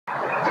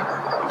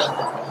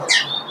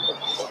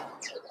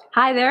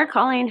Hi there,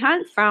 Colleen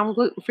Hunt from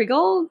Gluten Free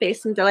Gold,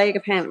 based in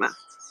Dolega, Panama.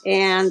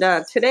 And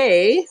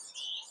today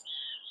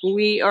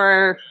we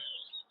are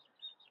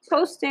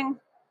posting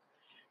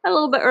a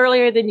little bit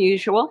earlier than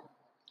usual.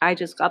 I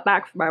just got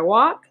back from my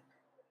walk.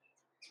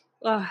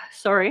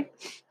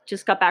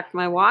 Just got back from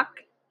my walk.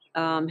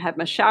 Had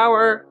my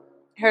shower.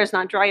 Hair's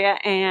not dry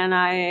yet, and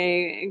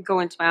I go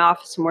into my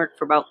office and work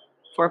for about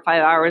 4 or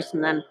 5 hours,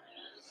 and then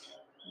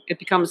it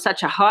becomes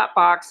such a hot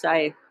box.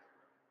 I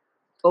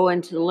go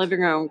into the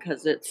living room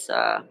because it's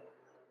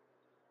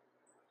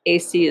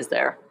AC is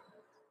there,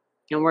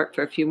 and work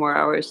for a few more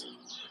hours.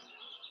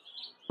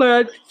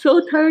 But I'm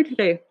so tired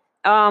today.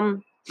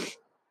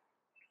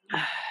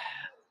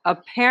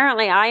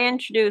 Apparently, I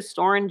introduced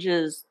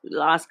oranges the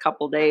last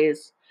couple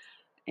days,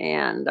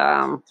 and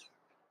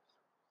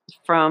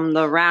from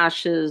the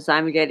rashes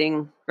I'm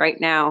getting right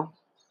now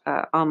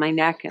on my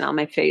neck and on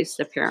my face,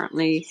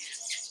 apparently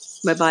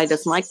my body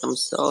doesn't like them.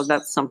 So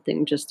that's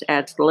something just to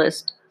add to the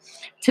list.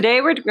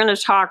 Today, we're going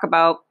to talk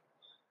about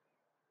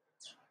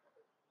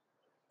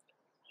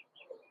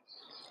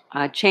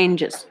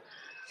changes.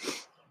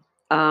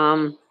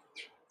 When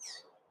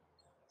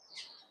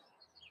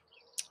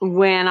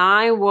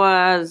I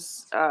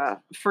was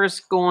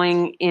first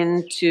going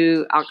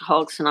into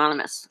Alcoholics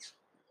Anonymous,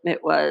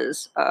 it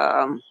was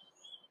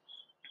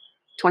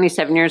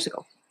 27 years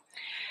ago.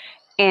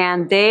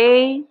 And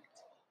they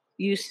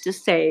used to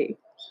say,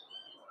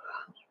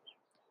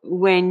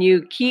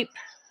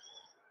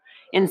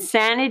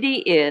 insanity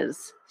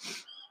is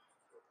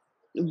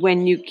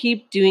when you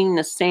keep doing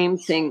the same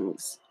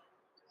things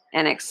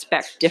and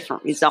expect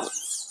different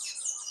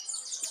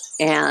results.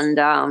 And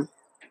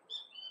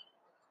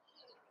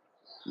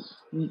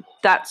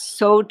that's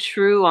so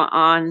true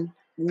on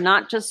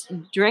not just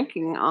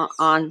drinking,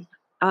 on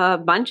a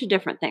bunch of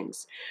different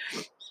things.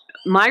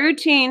 My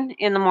routine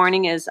in the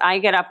morning is I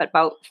get up at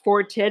about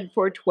 4:10,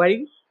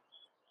 4:20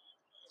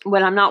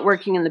 when I'm not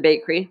working in the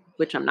bakery,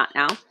 which I'm not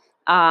now.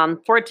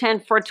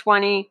 4:10,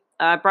 4:20,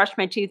 brush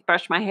my teeth,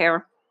 brush my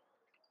hair,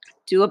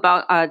 do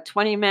about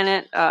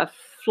 20-minute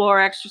floor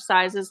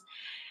exercises,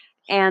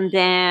 and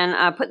then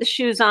put the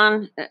shoes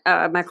on,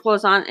 my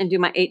clothes on, and do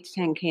my 8 to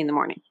 10K in the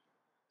morning,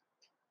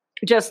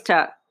 just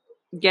to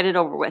get it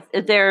over with.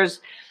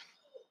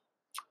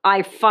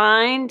 I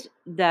find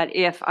that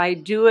if I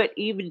do it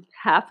even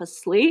half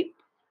asleep,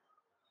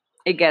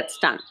 it gets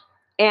done.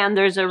 And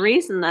there's a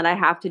reason that I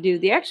have to do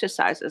the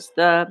exercises,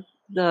 the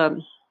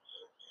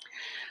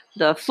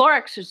floor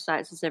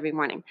exercises every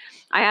morning.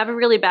 I have a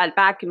really bad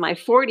back in my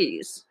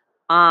 40s.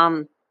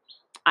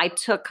 I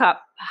took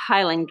up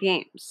Highland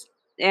Games,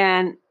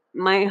 and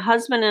my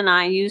husband and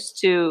I used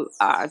to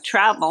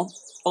travel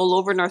all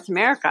over North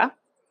America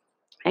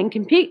and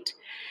compete.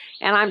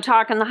 And I'm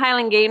talking the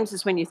Highland Games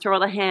is when you throw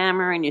the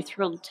hammer and you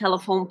throw the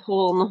telephone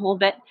pole and the whole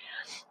bit.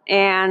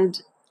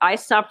 And I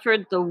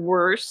suffered the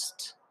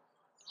worst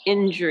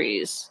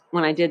injuries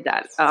when I did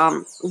that.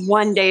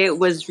 One day it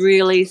was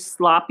really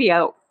sloppy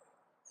out,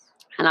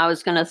 and I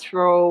was going to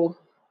throw,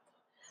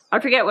 I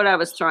forget what I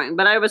was throwing,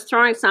 but I was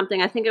throwing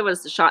something. I think it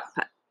was the shot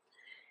put.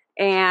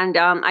 And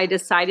I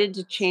decided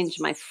to change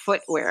my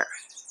footwear.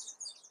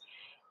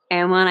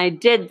 And when I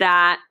did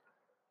that,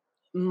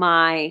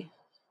 my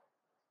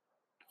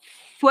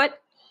foot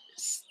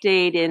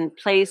stayed in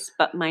place,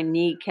 but my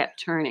knee kept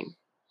turning.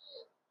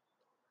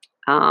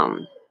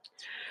 I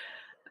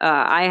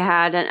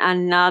had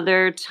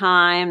another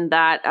time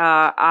that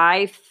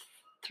I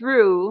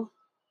threw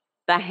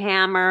the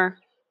hammer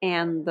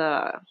and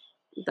the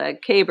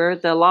caber,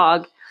 the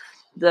log,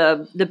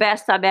 the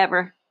best I've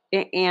ever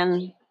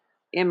in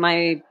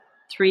my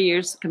 3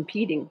 years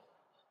competing,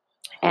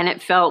 and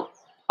it felt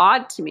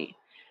odd to me.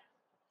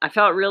 I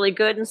felt really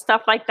good and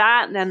stuff like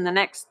that. And then the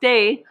next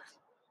day,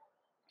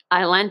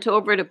 I leant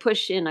over to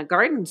push in a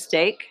garden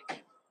stake,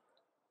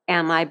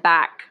 and my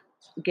back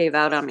gave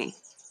out on me.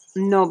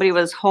 Nobody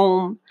was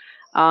home.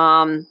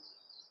 That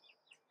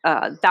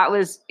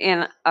was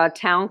in a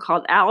town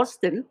called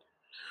Alliston.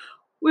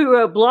 We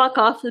were a block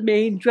off the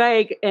main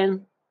drag,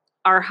 and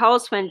our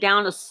house went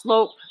down a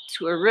slope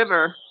to a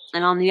river,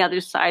 and on the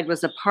other side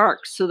was a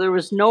park. So there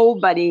was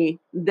nobody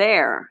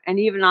there. And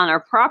even on our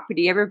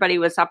property, everybody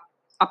was up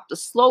the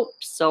slope,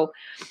 so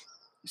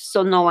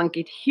no one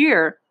could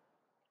hear.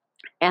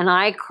 And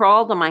I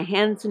crawled on my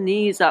hands and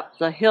knees up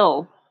the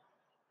hill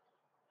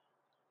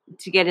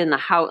to get in the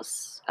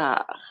house.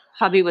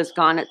 Hubby was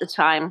gone at the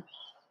time.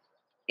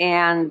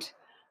 And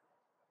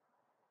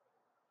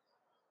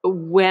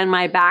when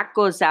my back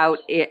goes out,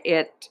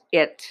 it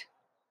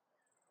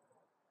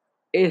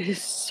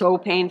is so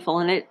painful,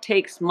 and it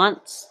takes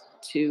months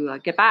to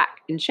get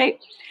back in shape.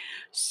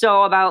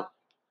 So about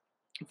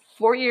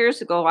 4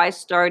 years ago, I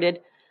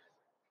started.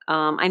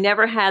 I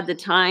never had the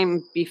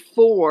time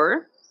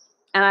before,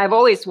 and I've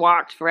always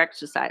walked for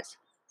exercise.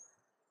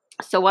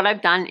 So what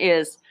I've done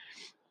is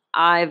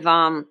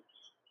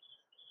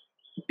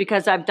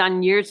because I've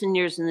done years and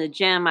years in the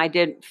gym, I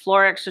did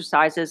floor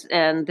exercises,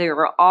 and they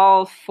were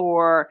all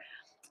for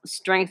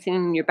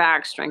strengthening your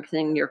back,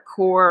 strengthening your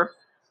core.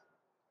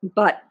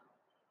 But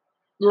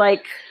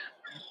like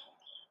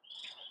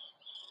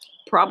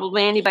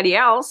probably anybody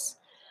else,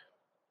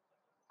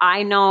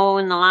 I know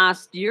in the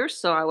last year or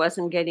so, I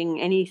wasn't getting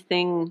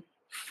anything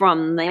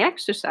from the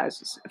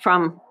exercises,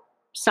 from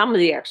some of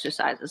the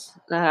exercises.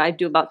 I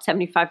do about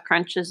 75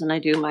 crunches and I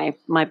do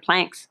my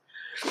planks.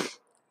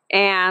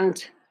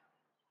 And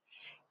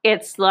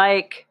it's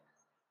like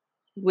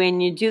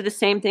when you do the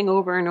same thing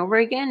over and over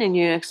again and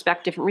you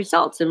expect different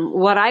results. And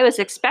what I was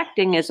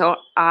expecting is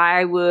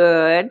I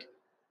would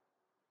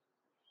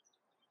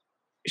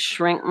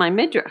shrink my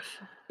midriff,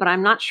 but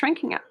I'm not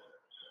shrinking it.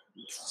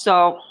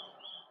 So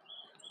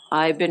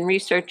I've been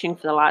researching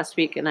for the last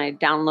week and I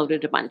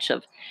downloaded a bunch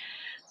of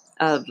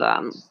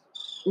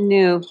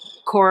new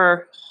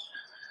core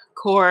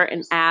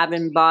and ab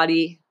and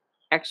body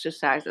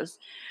exercises.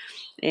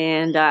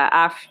 And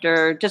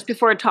after, just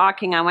before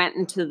talking, I went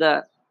into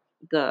the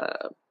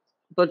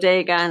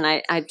bodega and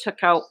I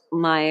took out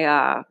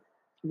my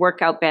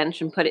workout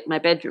bench and put it in my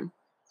bedroom.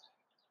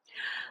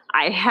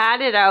 I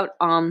had it out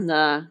on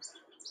the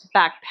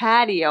back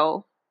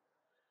patio,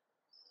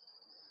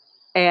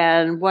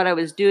 and what I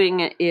was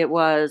doing, it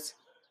was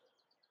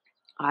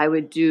I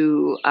would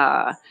do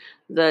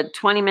the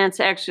 20 minutes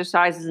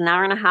exercises, an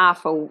hour and a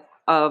half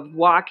of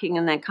walking,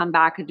 and then come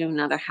back and do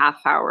another half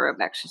hour of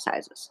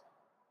exercises.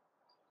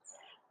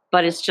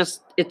 But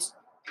it's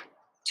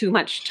too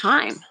much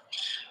time.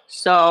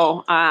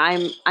 So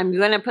I'm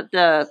going to put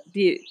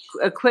the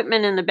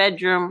equipment in the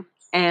bedroom,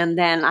 and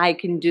then I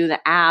can do the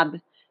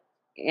ab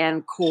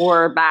and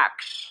core back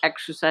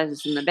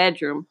exercises in the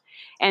bedroom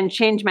and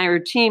change my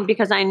routine,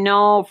 because I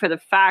know for the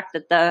fact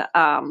that the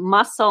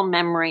muscle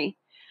memory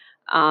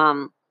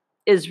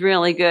is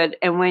really good.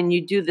 And when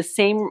you do the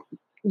same,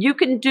 you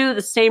can do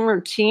the same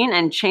routine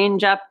and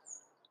change up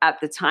at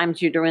the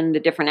times you're doing the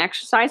different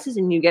exercises,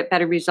 and you get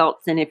better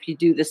results than if you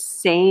do the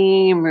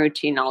same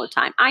routine all the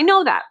time. I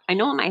know that. I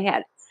know in my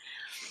head.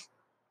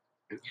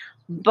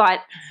 But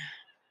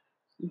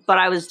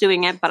I was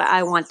doing it, but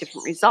I want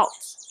different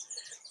results.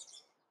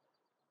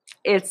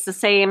 It's the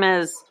same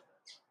as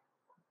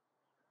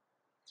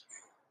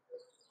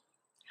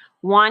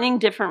wanting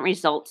different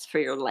results for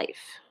your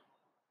life.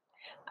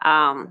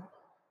 A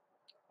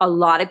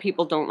lot of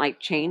people don't like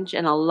change,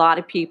 and a lot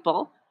of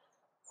people,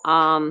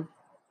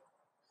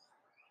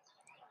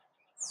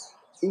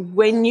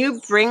 when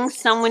you bring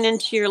someone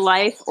into your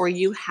life or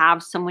you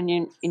have someone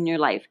in your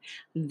life,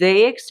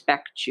 they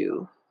expect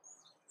you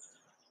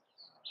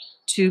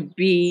to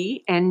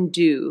be and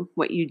do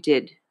what you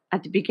did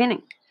at the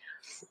beginning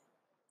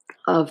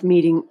of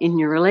meeting in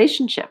your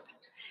relationship.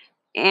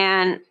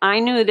 And I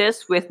knew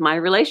this with my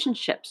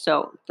relationship.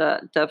 So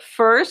the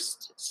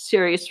first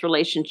serious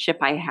relationship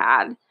I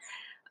had,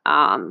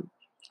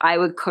 I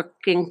would cook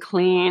and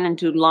clean and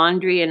do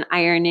laundry and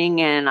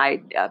ironing, and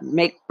I'd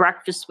make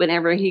breakfast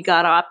whenever he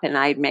got up, and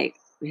I'd make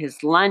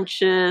his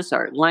lunches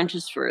or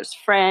lunches for his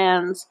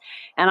friends,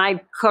 and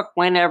I'd cook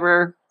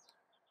whenever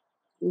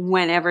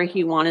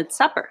he wanted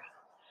supper.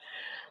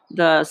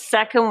 The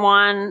second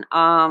one,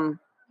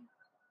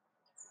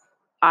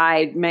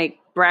 I'd make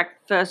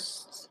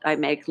breakfast, I'd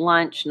make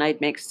lunch, and I'd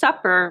make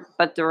supper,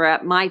 but they were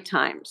at my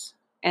times.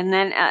 And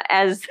then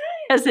as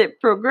as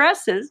it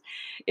progresses,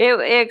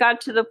 it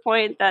got to the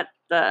point that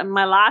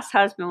my last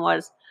husband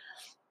was,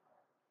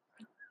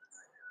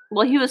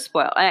 well, he was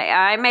spoiled.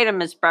 I made him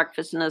his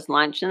breakfast and his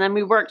lunch, and then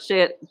we worked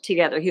it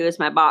together. He was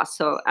my boss,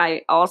 so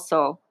I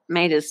also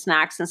made his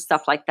snacks and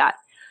stuff like that.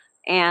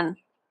 And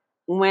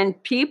when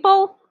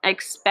people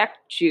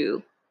expect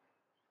you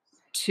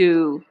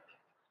to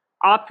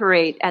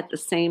operate at the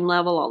same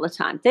level all the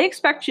time, they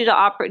expect you to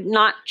operate,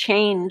 not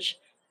change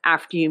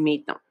after you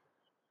meet them.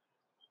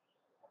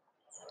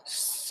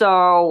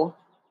 So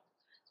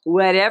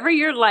whatever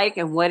you're like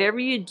and whatever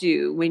you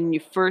do when you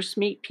first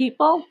meet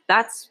people,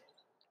 that's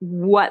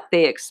what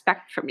they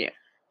expect from you.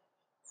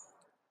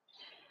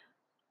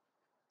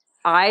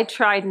 I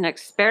tried an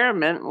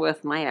experiment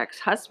with my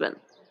ex-husband.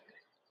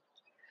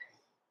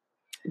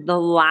 The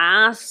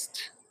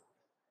last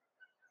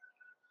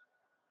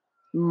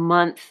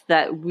month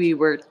that we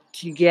were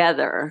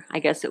together, I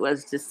guess it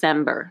was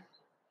December,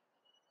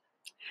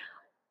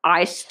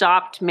 I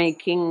stopped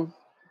making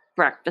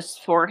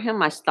breakfast for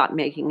him. I stopped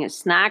making his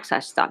snacks. I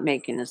stopped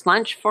making his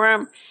lunch for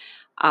him,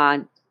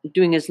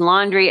 doing his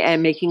laundry,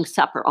 and making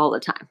supper all the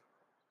time.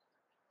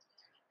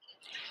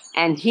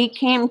 And he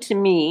came to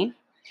me.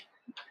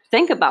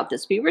 Think about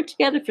this. We were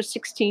together for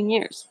 16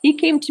 years. He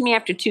came to me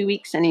after 2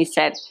 weeks and he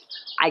said,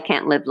 I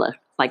can't live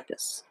like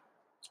this.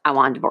 I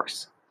want a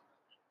divorce.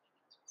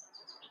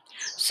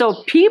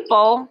 So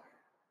people,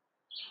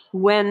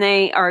 when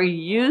they are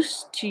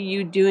used to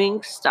you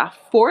doing stuff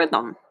for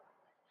them,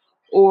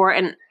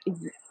 and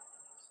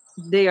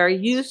they are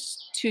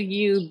used to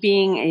you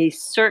being a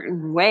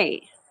certain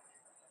way,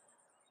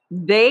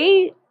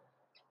 they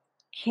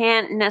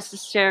can't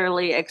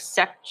necessarily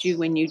accept you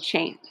when you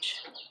change.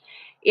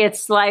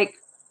 It's like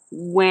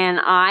when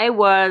I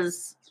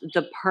was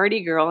the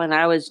party girl and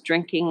I was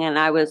drinking and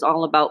I was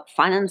all about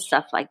fun and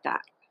stuff like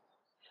that.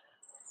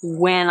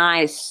 When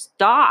I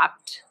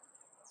stopped,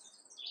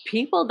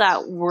 people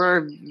that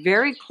were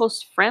very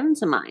close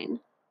friends of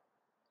mine,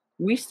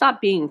 we stopped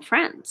being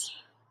friends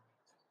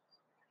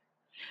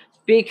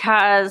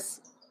because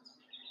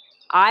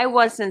I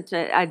wasn't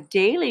a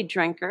daily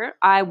drinker.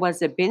 I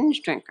was a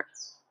binge drinker.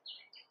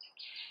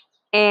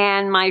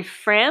 And my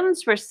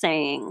friends were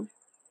saying,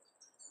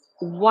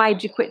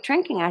 why'd you quit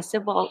drinking? I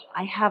said, well,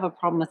 I have a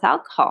problem with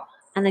alcohol.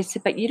 And they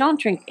said, but you don't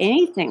drink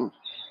anything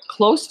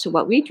close to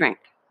what we drink.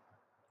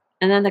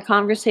 And then the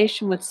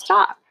conversation would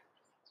stop.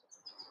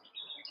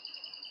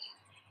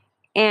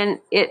 And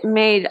it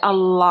made a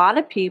lot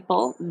of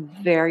people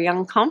very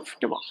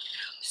uncomfortable.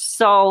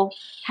 So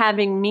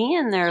having me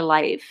in their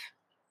life,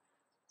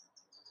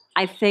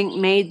 I think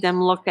made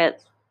them look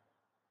at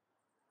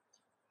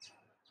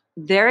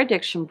their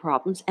addiction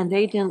problems, and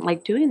they didn't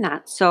like doing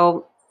that.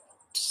 So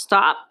to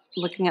stop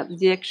looking at the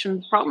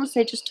addiction problems,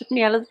 they just took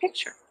me out of the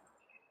picture.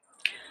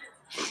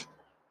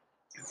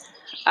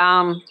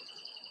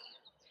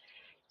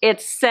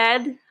 It's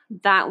said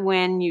that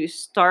when you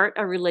start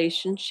a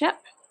relationship,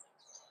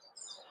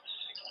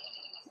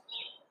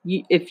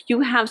 if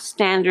you have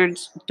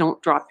standards,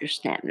 don't drop your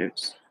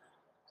standards.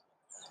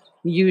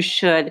 You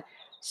should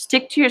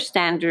stick to your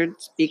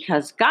standards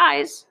because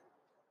guys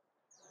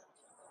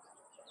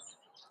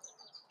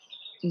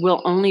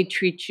will only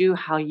treat you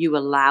how you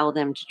allow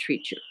them to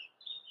treat you.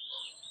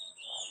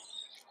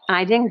 And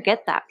I didn't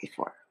get that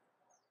before.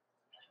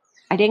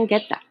 I didn't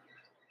get that.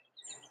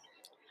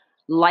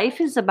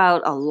 Life is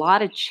about a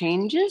lot of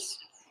changes,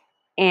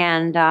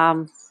 and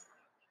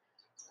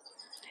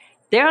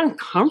they're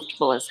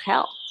uncomfortable as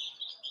hell.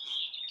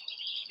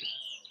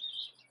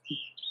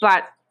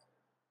 But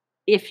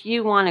if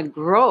you want to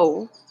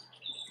grow,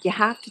 you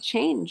have to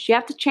change. You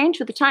have to change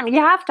with the time. You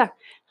have to,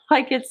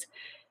 like it's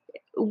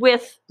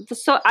with the,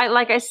 so I,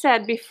 like I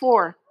said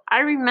before, I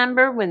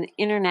remember when the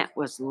internet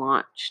was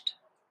launched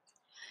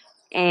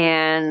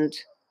and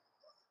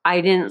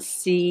I didn't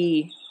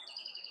see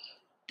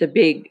the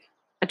big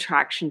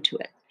attraction to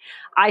it.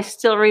 I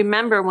still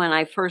remember when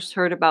I first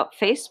heard about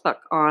Facebook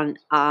on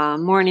a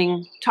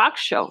morning talk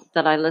show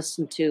that I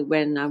listened to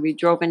when we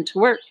drove into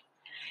work.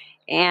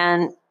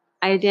 And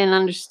I didn't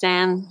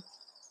understand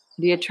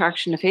the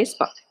attraction to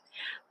Facebook.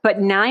 But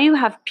now you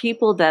have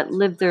people that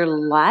live their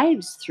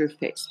lives through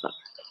Facebook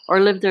or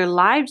live their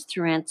lives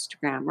through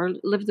Instagram or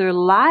live their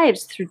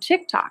lives through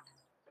TikTok.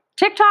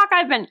 TikTok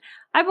I've been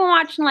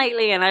watching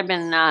lately, and I've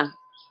been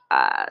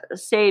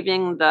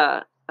saving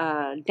the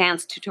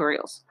dance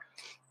tutorials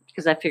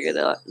because I figure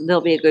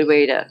they'll be a good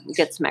way to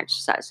get some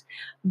exercise.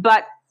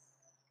 But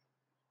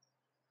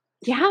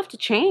you have to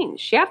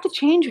change. You have to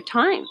change your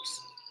times,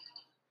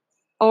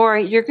 or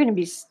you're going to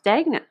be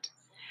stagnant.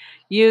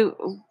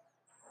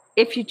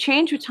 If you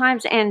change with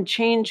times and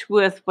change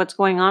with what's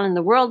going on in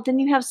the world, then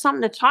you have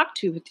something to talk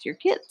to with your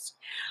kids,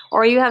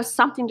 or you have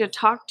something to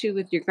talk to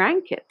with your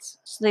grandkids,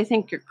 so they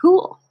think you're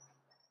cool.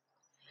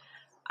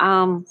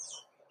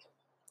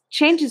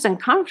 Change is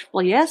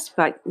uncomfortable, yes,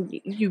 but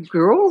you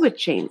grow with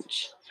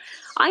change.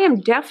 I am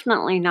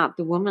definitely not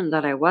the woman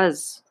that I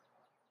was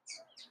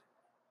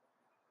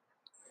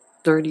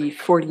 30,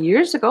 40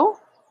 years ago.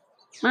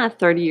 Not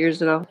 30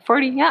 years ago.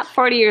 40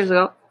 years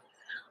ago.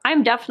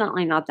 I'm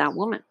definitely not that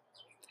woman.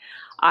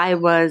 I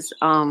was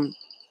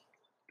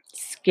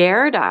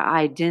scared.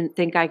 I didn't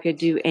think I could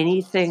do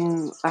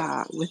anything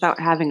without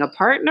having a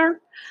partner.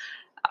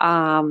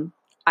 I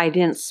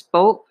didn't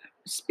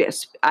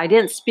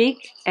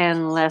speak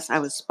unless I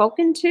was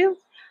spoken to.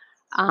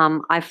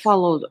 I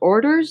followed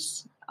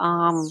orders.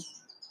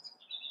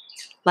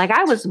 Like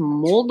I was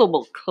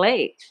moldable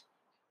clay.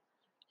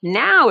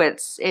 Now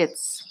it's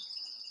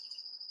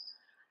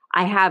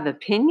I have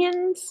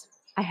opinions,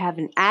 I have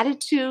an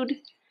attitude,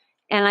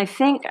 and I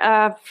think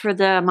for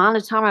the amount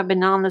of time I've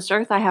been on this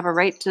earth, I have a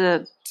right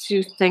to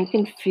think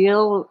and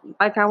feel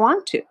like I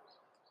want to.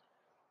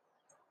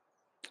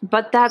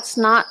 But that's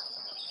not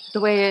the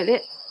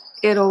way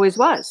it always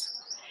was.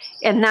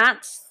 And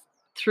that's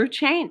through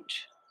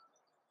change.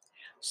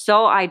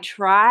 So I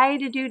try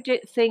to do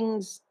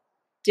things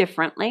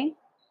differently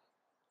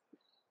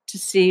to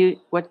see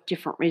what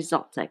different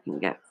results I can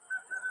get.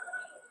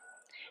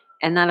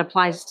 And that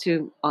applies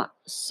to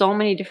so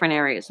many different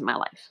areas in my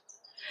life.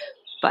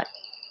 But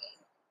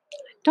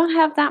I don't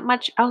have that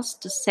much else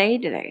to say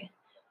today.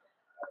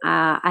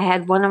 I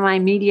had one of my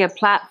media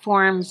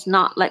platforms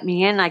not let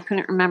me in. I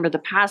couldn't remember the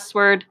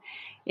password,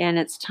 and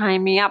it's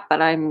tying me up.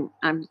 But I'm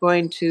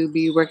going to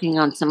be working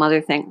on some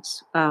other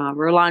things.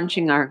 We're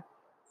launching our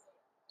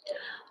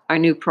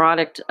new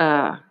product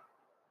on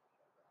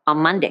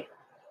Monday.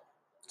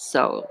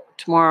 So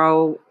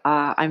tomorrow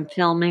I'm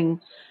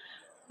filming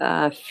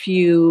a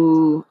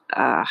few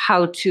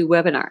how-to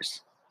webinars.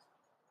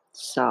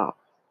 So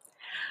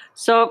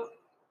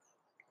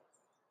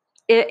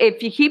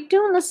if you keep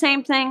doing the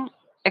same thing,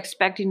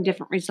 expecting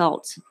different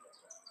results,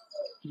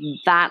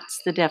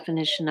 that's the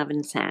definition of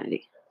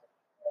insanity.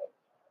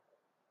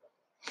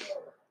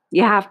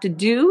 You have to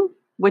do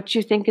what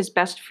you think is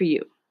best for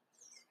you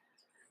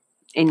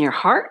in your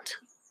heart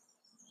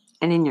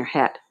and in your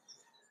head.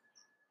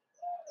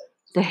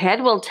 The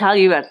head will tell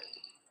you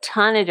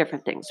ton of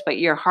different things, but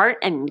your heart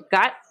and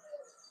gut,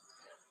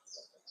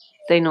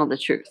 they know the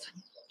truth.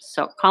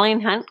 So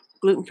Colleen Hunt,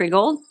 Gluten Free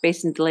Gold,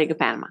 based in Dolega,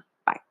 Panama.